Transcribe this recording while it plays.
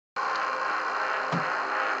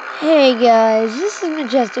Hey guys, this is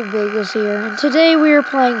Majestic Bagels here, and today we are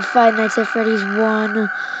playing Five Nights at Freddy's 1,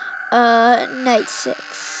 Night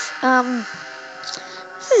 6.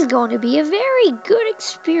 This is going to be a very good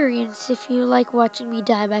experience if you like watching me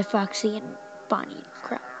die by Foxy and Bonnie and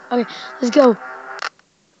crap. Okay, let's go.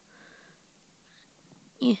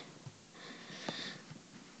 Yeah.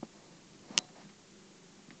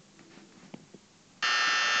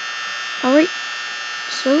 Alright,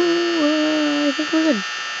 so, I think we're good.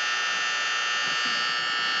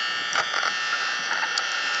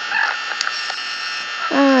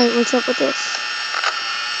 Alright, what's up with this?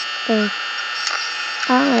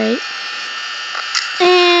 Alright.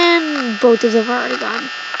 And both of them are already gone.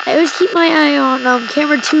 I always keep my eye on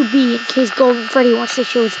camera 2B in case Golden Freddy wants to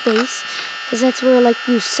show his face. Because that's where, like,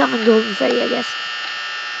 you summon Golden Freddy, I guess.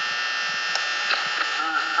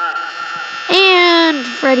 And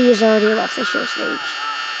Freddy has already left the show stage.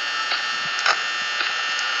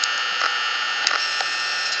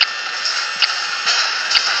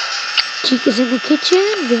 Chica's in the kitchen.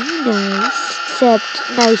 Very nice. Except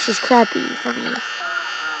nice is crappy for me.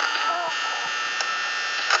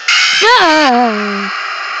 Ah!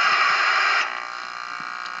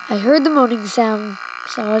 I heard the moaning sound,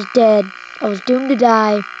 so I was dead. I was doomed to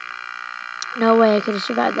die. No way I could have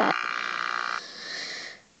survived that.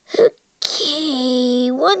 Okay,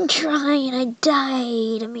 one try and I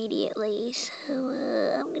died immediately. So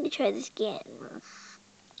I'm gonna try this again.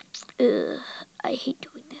 I hate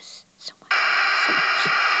doing this so much.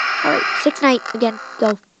 Alright, 6th night again.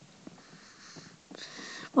 Go.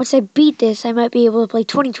 Once I beat this, I might be able to play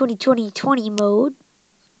 20 mode.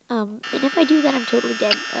 And if I do that, I'm totally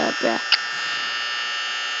dead. Bruh.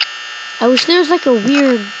 I wish there was like a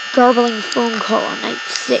weird garbling phone call on night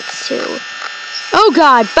 6 too. Oh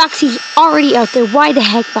god, Foxy's already out there. Why the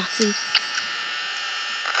heck, Foxy?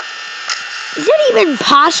 Is that even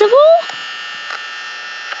possible?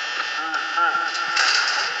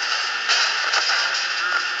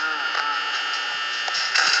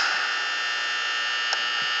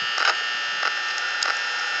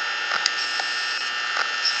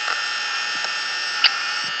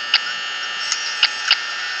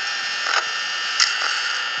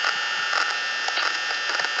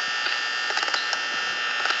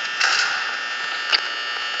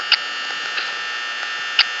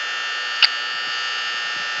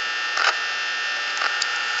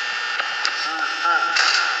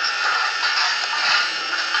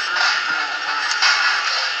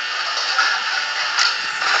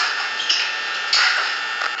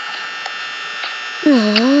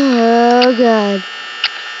 Oh god.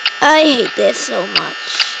 I hate this so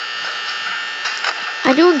much.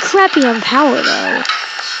 I'm doing crappy on power though.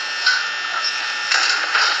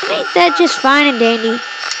 Ain't that just fine and dandy?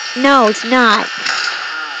 No, it's not.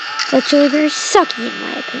 It's actually very sucky in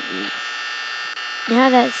my opinion.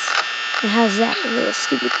 How's that little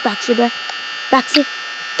stupid Foxy bruh? Foxy.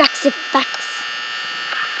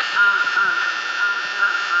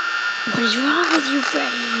 What is wrong with you,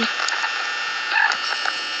 Freddy?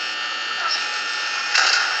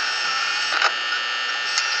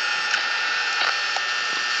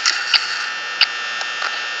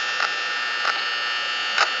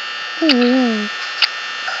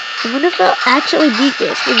 I wonder if I'll actually beat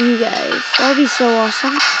this with you guys. That would be so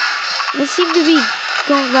awesome. This seemed to be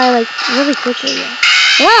going by like really quickly.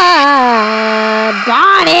 Ah,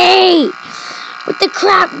 Bonnie! What the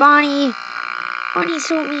crap, Bonnie? Bonnie's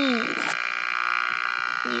so mean.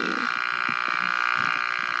 Yeah.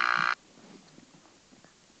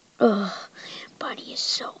 Ugh, Bonnie is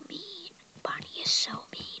so mean. Bonnie is so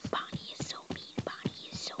mean. Bonnie is so mean. Bonnie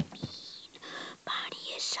is so mean.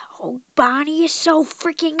 Bonnie is so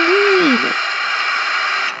freaking mean.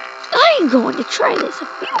 I'm going to try this a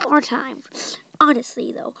few more times.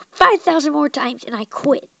 Honestly, though, 5,000 more times and I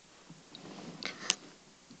quit.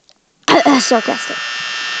 Sarcastic.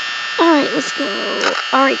 Alright, let's go.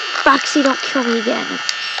 Alright, Foxy, don't kill me again.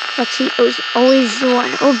 Foxy is always the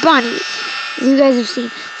one. Or Bonnie, as you guys have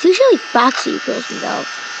seen. It's usually Foxy who kills me, though.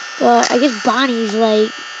 But I guess Bonnie's,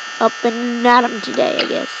 like, up and at him today, I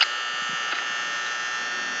guess.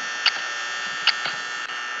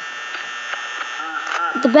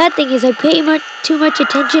 The bad thing is I pay too much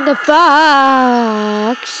attention to Foxy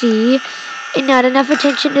and not enough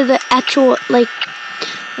attention to the actual, like,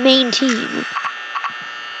 main team.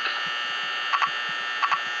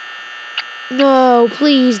 No,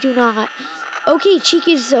 please do not. Okay,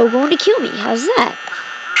 Chica's so going to kill me. How's that?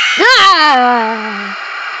 Ah!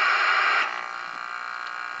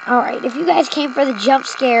 Alright, if you guys came for the jump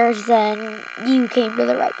scares, then you came to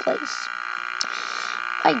the right place.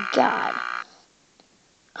 My god.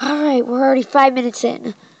 Alright, we're already 5 minutes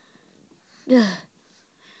in. Ugh.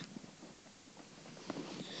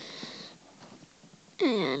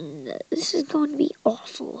 And this is going to be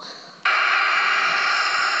awful.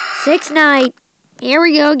 6th night. Here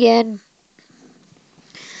we go again.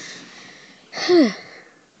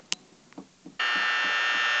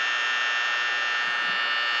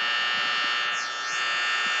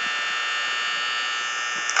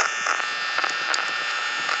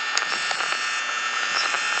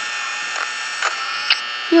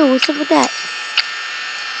 Yo, what's up with that?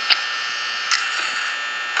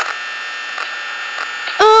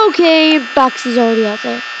 Okay, box is already out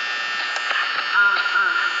there.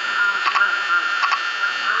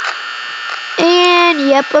 And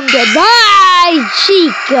yep, I'm dead. Bye,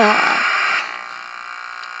 Chica.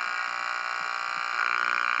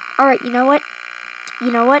 Alright, you know what?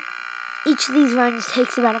 Each of these runs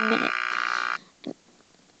takes about a minute.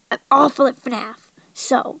 I'm awful at FNAF.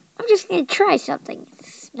 So, I'm just going to try something.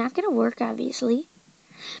 It's not going to work, obviously.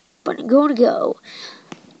 But I'm going to go.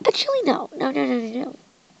 Actually, no.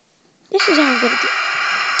 This is how I'm going to do it.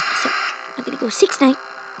 So, I'm going to go 6th night.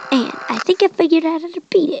 And I think I figured out how to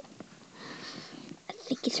beat it. I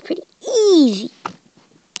think it's pretty easy.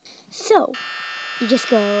 So, you just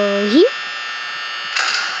go here.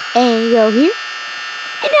 And you go here.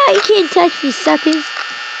 And now you can't touch me, suckers.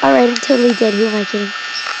 Alright, I'm totally dead. Who am I kidding?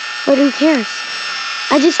 But who cares?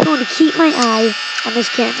 I just want to keep my eye on this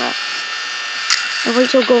camera. And wait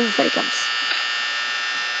till Golden Freddy comes.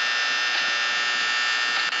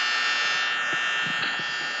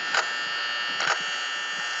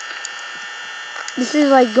 This is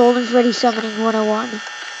like Golden Freddy Summoning 101.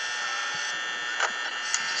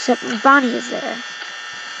 Except Bonnie is there.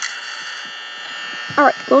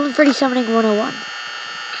 Alright, Golden Freddy Summoning 101.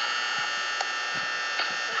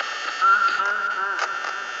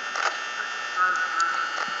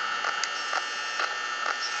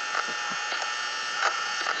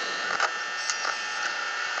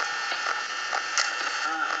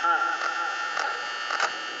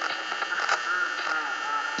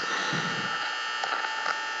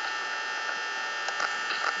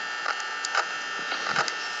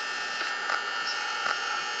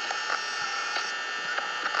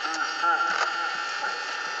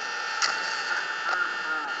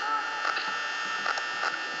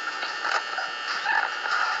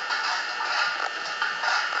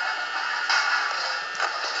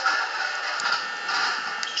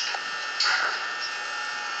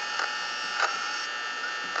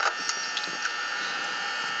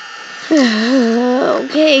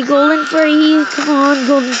 Okay, Golden Freddy, come on,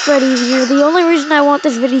 Golden Freddy, you're the only reason I want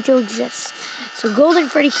this video to exist. So Golden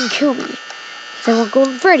Freddy can kill me, because I want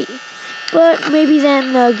Golden Freddy. But maybe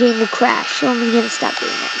then the game will crash, so I'm going to stop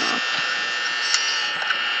doing that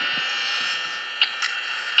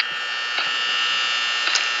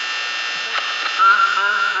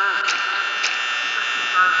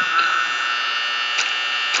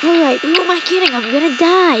now. Alright, who am I kidding? I'm going to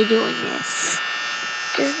die doing this.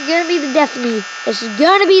 This is gonna be the death of me. This is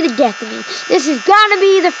gonna be the death of me. This is gonna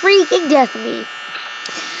be the freaking death of me.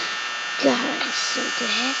 God, I'm so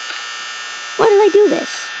dead. Why did I do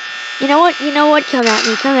this? You know what? Come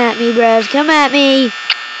at me, bros. Come at me, bros.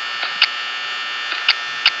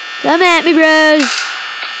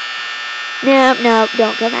 No,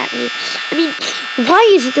 don't come at me. I mean, why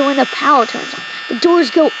is it that when the power turns on, the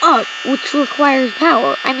doors go up, which requires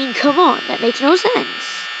power? I mean, come on, that makes no sense.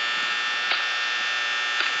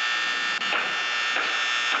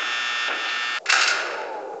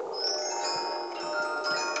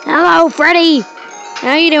 Hello, Freddy.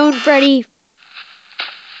 How you doing, Freddy?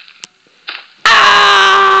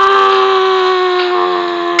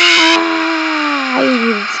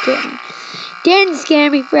 You didn't scare me. Didn't scare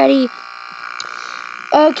me, Freddy.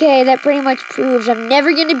 Okay, that pretty much proves I'm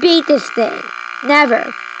never gonna beat this thing.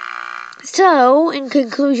 Never. So, in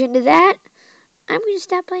conclusion to that, I'm gonna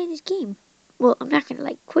stop playing this game. Well, I'm not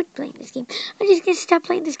gonna quit playing this game. I'm just gonna stop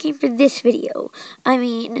playing this game for this video. I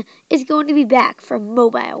mean, it's going to be back for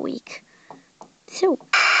Mobile Week. So,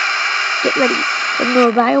 get ready for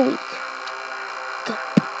Mobile Week.